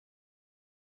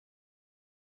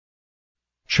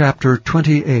Chapter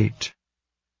 28.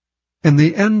 In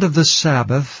the end of the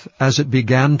Sabbath, as it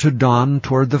began to dawn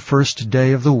toward the first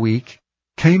day of the week,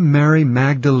 came Mary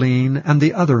Magdalene and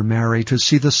the other Mary to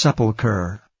see the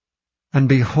sepulchre. And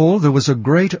behold, there was a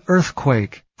great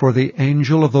earthquake, for the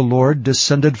angel of the Lord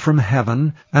descended from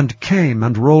heaven, and came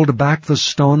and rolled back the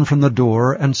stone from the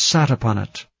door, and sat upon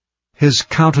it. His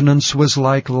countenance was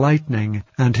like lightning,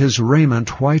 and his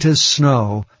raiment white as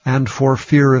snow, and for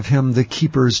fear of him the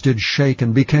keepers did shake,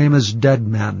 and became as dead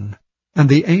men. And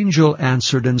the angel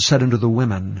answered and said unto the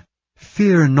women,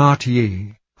 Fear not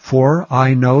ye, for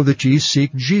I know that ye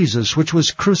seek Jesus, which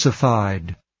was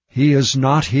crucified. He is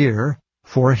not here,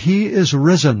 for he is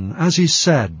risen, as he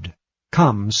said.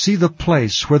 Come, see the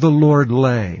place where the Lord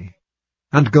lay.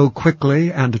 And go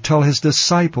quickly, and tell his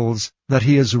disciples that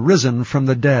he is risen from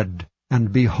the dead.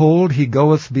 And behold, he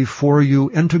goeth before you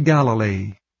into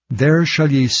Galilee. There shall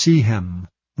ye see him.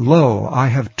 Lo, I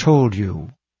have told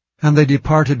you. And they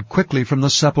departed quickly from the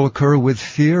sepulchre with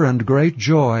fear and great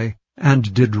joy,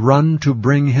 and did run to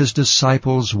bring his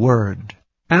disciples word.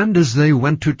 And as they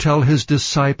went to tell his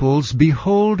disciples,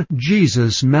 behold,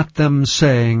 Jesus met them,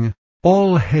 saying,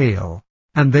 All hail!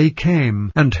 And they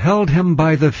came, and held him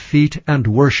by the feet, and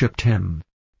worshipped him.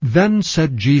 Then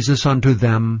said Jesus unto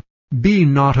them, Be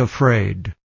not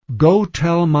afraid. Go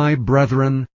tell my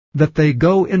brethren that they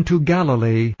go into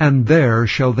Galilee, and there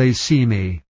shall they see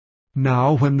me.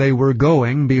 Now when they were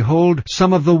going, behold,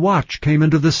 some of the watch came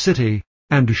into the city,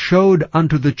 and showed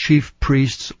unto the chief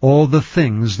priests all the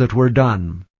things that were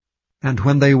done. And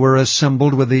when they were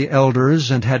assembled with the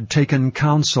elders, and had taken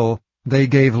counsel, they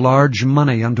gave large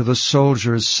money unto the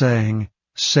soldiers, saying,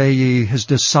 Say ye, his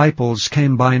disciples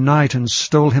came by night, and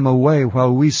stole him away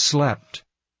while we slept.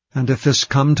 And if this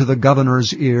come to the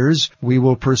governor's ears, we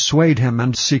will persuade him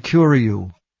and secure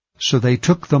you. So they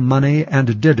took the money,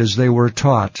 and did as they were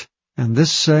taught. And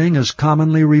this saying is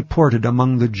commonly reported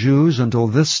among the Jews until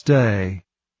this day.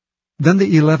 Then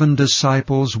the 11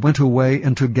 disciples went away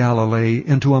into Galilee,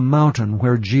 into a mountain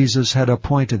where Jesus had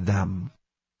appointed them.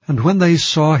 And when they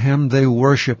saw him, they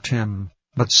worshipped him,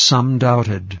 but some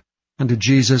doubted. And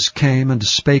Jesus came and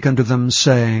spake unto them,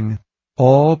 saying,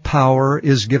 All power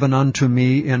is given unto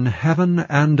me in heaven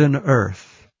and in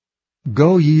earth.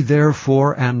 Go ye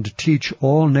therefore and teach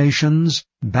all nations,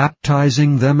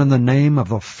 baptizing them in the name of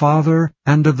the Father,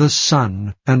 and of the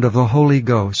Son, and of the Holy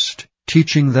Ghost,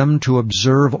 teaching them to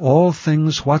observe all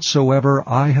things whatsoever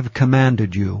I have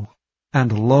commanded you.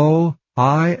 And lo,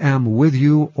 I am with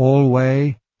you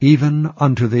alway, even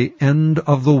unto the end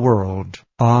of the world.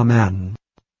 Amen.